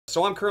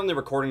So I'm currently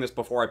recording this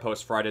before I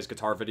post Friday's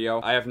guitar video.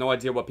 I have no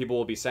idea what people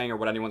will be saying or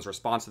what anyone's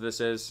response to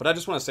this is, but I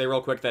just want to say real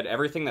quick that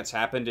everything that's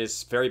happened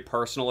is very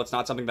personal. It's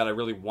not something that I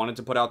really wanted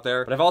to put out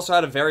there, but I've also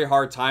had a very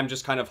hard time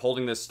just kind of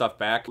holding this stuff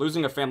back.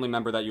 Losing a family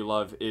member that you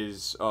love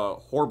is a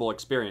horrible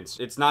experience.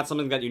 It's not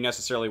something that you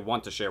necessarily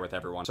want to share with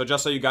everyone. So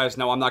just so you guys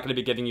know, I'm not going to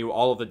be giving you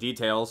all of the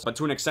details, but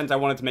to an extent I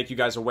wanted to make you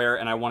guys aware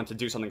and I wanted to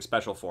do something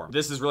special for them.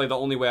 This is really the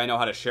only way I know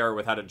how to share it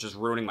without it just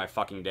ruining my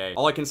fucking day.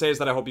 All I can say is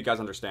that I hope you guys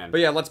understand.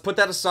 But yeah, let's put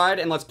that aside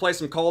and let's play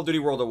some Call of Duty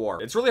World at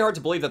War. It's really hard to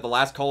believe that the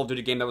last Call of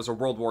Duty game that was a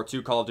World War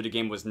II Call of Duty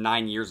game was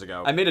 9 years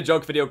ago. I made a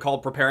joke video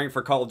called Preparing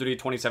for Call of Duty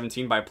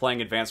 2017 by playing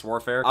Advanced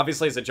Warfare.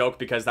 Obviously it's a joke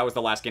because that was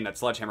the last game that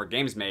Sledgehammer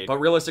Games made, but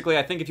realistically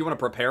I think if you want to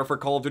prepare for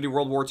Call of Duty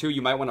World War II,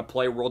 you might want to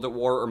play World at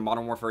War or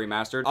Modern Warfare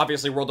Remastered.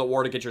 Obviously World at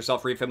War to get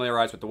yourself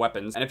refamiliarized with the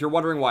weapons, and if you're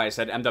wondering why I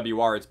said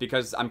MWR, it's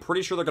because I'm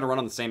pretty sure they're going to run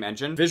on the same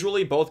engine.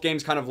 Visually, both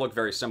games kind of look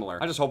very similar.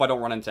 I just hope I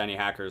don't run into any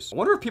hackers. I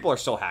wonder if people are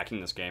still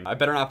hacking this game. I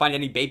better not find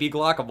any baby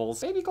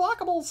glockables. Baby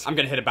glockables. I'm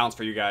gonna hit a bounce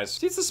for you guys.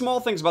 See, it's the small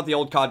things about the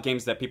old COD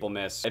games that people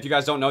miss. If you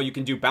guys don't know, you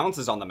can do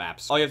bounces on the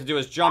maps. All you have to do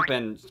is jump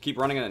and keep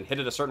running and hit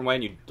it a certain way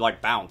and you,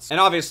 like, bounce. And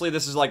obviously,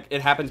 this is like,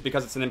 it happens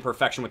because it's an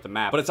imperfection with the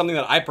map, but it's something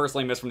that I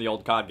personally miss from the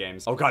old COD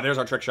games. Oh god, there's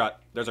our trick shot.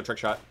 There's our trick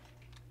shot.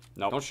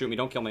 No, don't shoot me,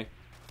 don't kill me.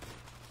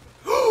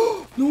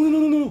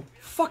 No.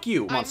 Fuck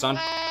you. Come on, son.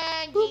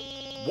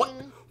 What?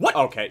 What?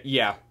 Okay,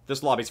 yeah.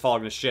 This lobby's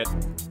following this shit.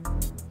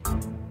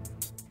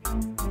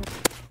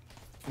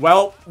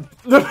 Well,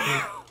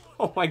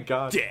 oh my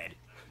god. Dead.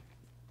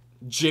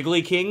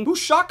 Jiggly King? Who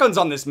shotguns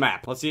on this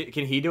map? Let's see,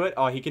 can he do it?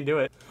 Oh, he can do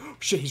it.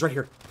 Shit, he's right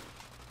here.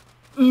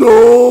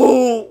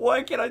 No!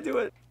 Why can't I do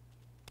it?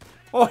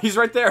 Oh, he's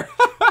right there.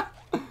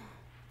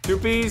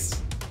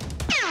 Two-piece.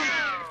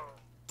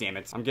 Damn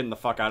it, I'm getting the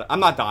fuck out of- I'm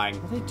not dying.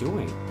 What are they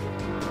doing?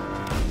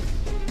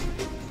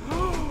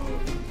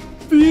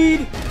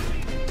 Feed!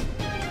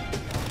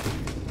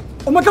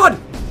 Oh my god!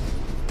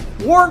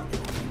 War!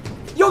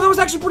 Yo, that was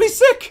actually pretty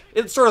sick!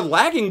 It started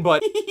lagging,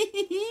 but...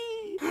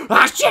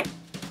 Ah, shit!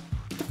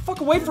 Get the fuck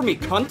away from me,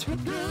 cunt!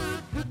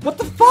 What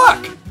the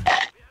fuck?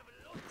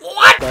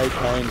 What? They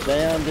came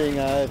bounding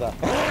over.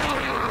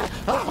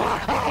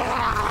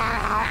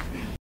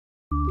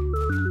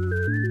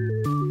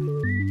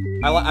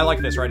 I like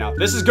this right now.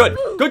 This is good!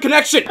 Good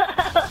connection!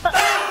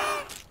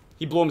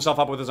 He blew himself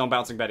up with his own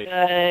bouncing Betty.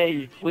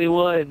 Hey, we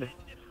won.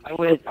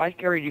 I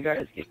carried you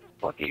guys get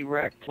fucking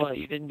wrecked. Well,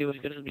 you didn't do as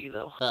good as me,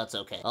 though. That's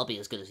okay. I'll be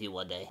as good as you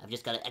one day. I've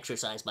just got to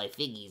exercise my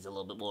figgies a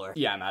little bit more.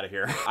 Yeah, I'm out of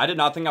here. I did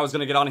not think I was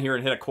gonna get on here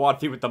and hit a quad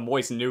feed with the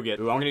moist nougat.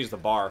 Ooh, I'm gonna use the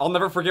bar. I'll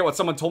never forget what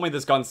someone told me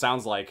this gun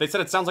sounds like. They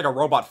said it sounds like a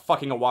robot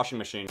fucking a washing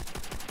machine.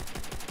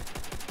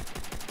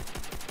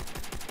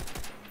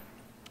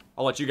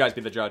 I'll let you guys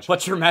be the judge.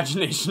 Let your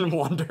imagination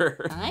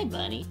wander. Hi,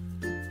 buddy.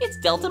 It's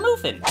Delta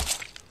Muffin.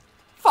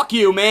 Fuck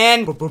you,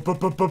 man!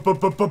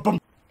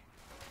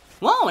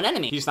 Whoa, an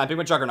enemy. He's sniping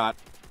with Juggernaut.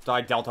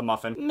 Die, Delta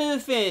Muffin.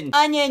 Muffin.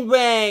 Onion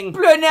ring.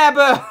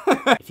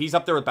 If he's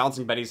up there with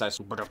bouncing Betties, I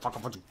swear.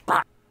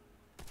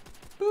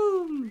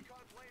 Boom.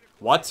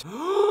 What?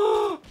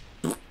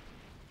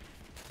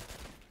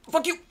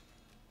 Fuck you!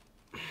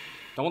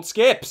 Don't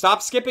skip.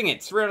 Stop skipping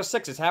it. 3 out of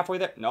 6. It's halfway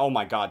there. Oh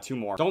my god, 2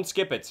 more. Don't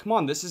skip it. Come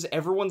on, this is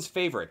everyone's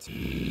favorite.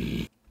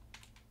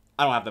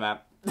 I don't have the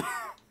map.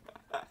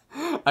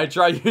 I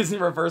tried using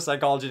reverse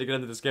psychology to get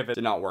into the skip it.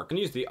 Did not work. I'm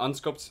gonna use the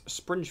unscoped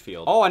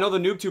Springefield. Oh, I know the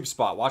noob tube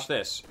spot. Watch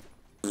this.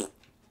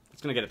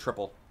 It's gonna get a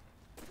triple.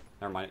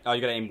 Never mind. Oh,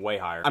 you gotta aim way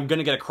higher. I'm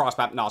gonna get a cross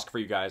map Nosk for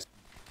you guys.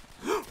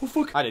 Oh,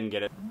 fuck. I didn't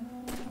get it.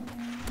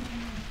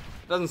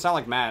 Doesn't sound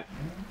like Matt.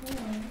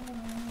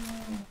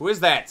 Who is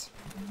that?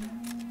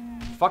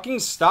 Fucking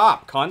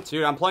stop, cunt.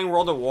 Dude, I'm playing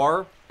World at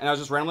War, and I was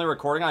just randomly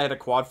recording. I hit a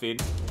quad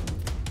feed.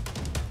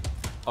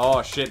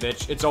 Oh, shit,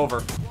 bitch. It's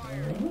over.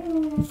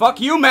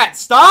 Fuck you, Matt!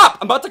 Stop!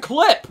 I'm about to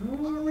clip!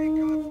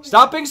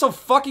 Stop being so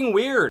fucking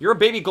weird. You're a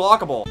baby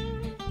glockable.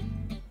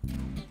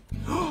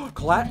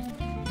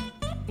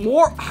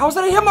 More? How is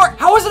that a hit mark?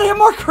 How is it a hit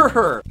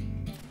marker?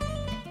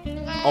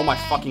 Oh my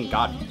fucking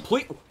god.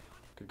 Please.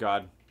 Good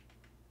god.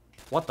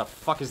 What the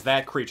fuck is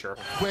that creature?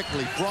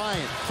 Quickly,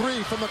 Bryant,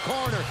 3 from the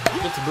corner.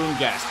 Get to boom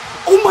gas.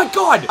 Oh my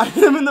god! I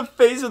hit him in the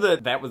face with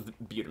it. That was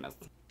beautiful.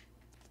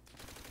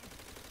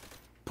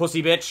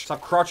 Pussy bitch.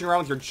 Stop crouching around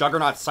with your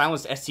Juggernaut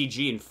silenced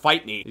STG and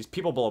fight me. These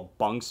people blow a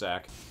bung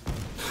sack.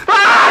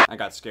 I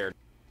got scared.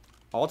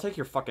 I'll take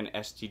your fucking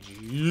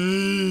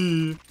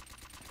STG.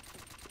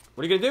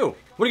 What are you gonna do?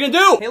 What are you gonna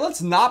do? Hey,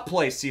 let's not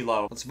play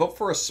CeeLo. Let's vote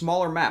for a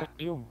smaller map.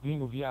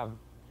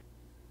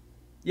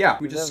 Yeah,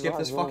 we just skip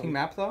this fucking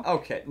map though?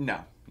 Okay,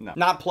 no.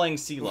 Not playing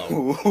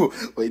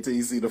CeeLo. Wait till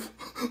you see the...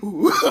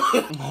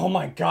 Oh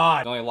my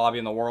god. The only lobby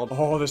in the world.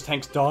 Oh, this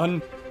tank's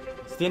done.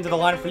 It's the end of the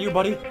line for you,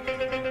 buddy.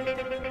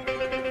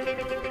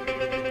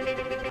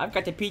 I've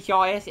got the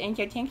PTRS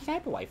anti-tank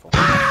sniper rifle.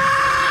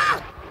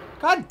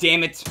 God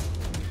damn it.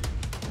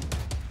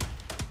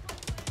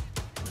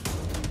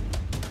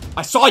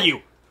 I saw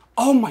you.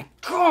 Oh my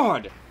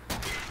god.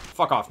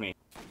 Fuck off me.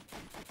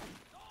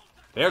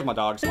 There's my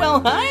dogs.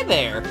 Well, hi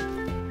there.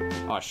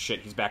 Oh shit,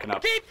 he's backing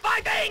up. Keep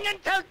fighting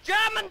until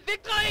German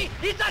victory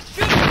is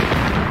assured!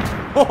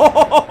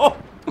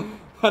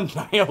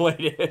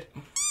 Annihilated.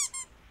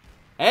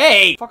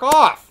 Hey! Fuck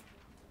off!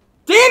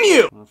 Damn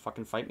you! Wanna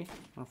fucking fight me?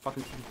 Wanna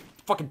fucking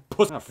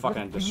puss? I'm gonna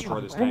fucking destroy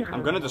this tank.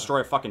 I'm gonna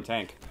destroy a fucking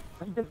tank.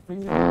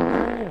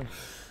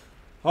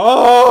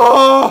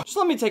 Oh! Just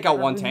let me take out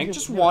one tank.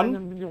 Just one.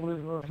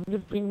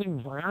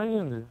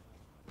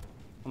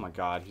 Oh my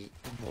god.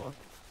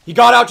 He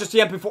got out just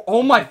yet before.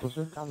 Oh my.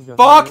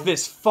 Fuck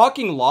this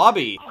fucking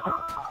lobby.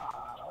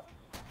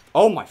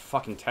 Oh my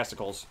fucking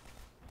testicles.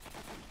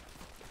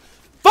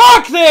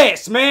 Fuck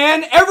this,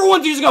 man!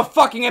 Everyone's using a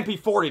fucking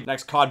MP40.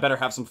 Next COD better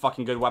have some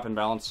fucking good weapon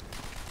balance.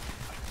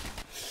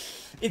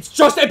 It's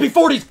just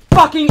MP40s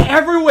fucking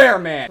everywhere,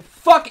 man! The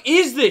fuck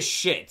is this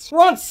shit?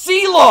 We're on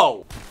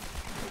CeeLo!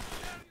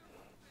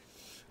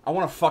 I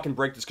wanna fucking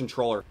break this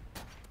controller.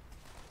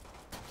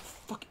 The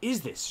fuck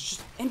is this? It's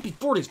just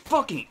MP40s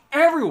fucking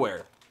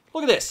everywhere!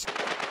 Look at this!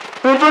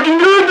 I'm fucking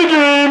good at the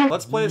game!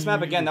 Let's play this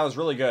map again, that was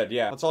really good,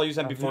 yeah. Let's all use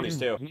MP40s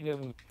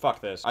too. Fuck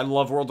this. I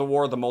love World at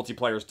War, the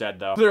multiplayer's dead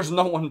though. There's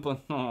no one.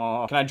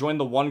 Aww. Can I join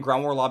the one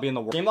ground war lobby in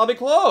the world? Game lobby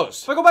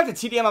closed! If I go back to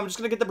TDM, I'm just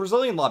gonna get the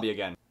Brazilian lobby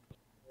again.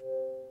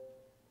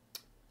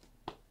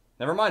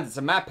 Never mind, it's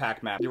a map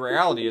pack map. The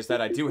reality is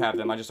that I do have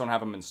them, I just don't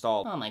have them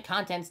installed. Oh, my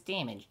content's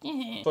damaged.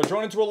 So I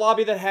joined into a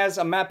lobby that has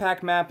a map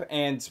pack map,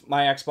 and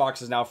my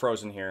Xbox is now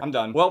frozen here. I'm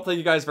done. Well, thank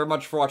you guys very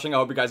much for watching. I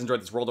hope you guys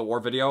enjoyed this World at War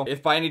video.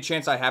 If by any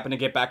chance I happen to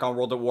get back on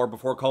World at War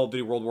before Call of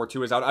Duty World War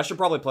II is out, I should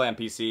probably play on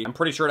PC. I'm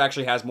pretty sure it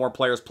actually has more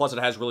players, plus it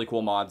has really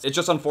cool mods. It's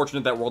just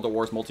unfortunate that World at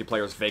War's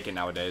multiplayer is vacant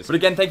nowadays. But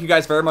again, thank you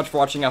guys very much for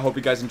watching. I hope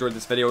you guys enjoyed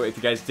this video. If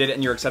you guys did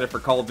and you're excited for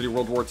Call of Duty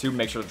World War II,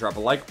 make sure to drop a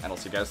like, and I'll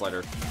see you guys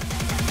later.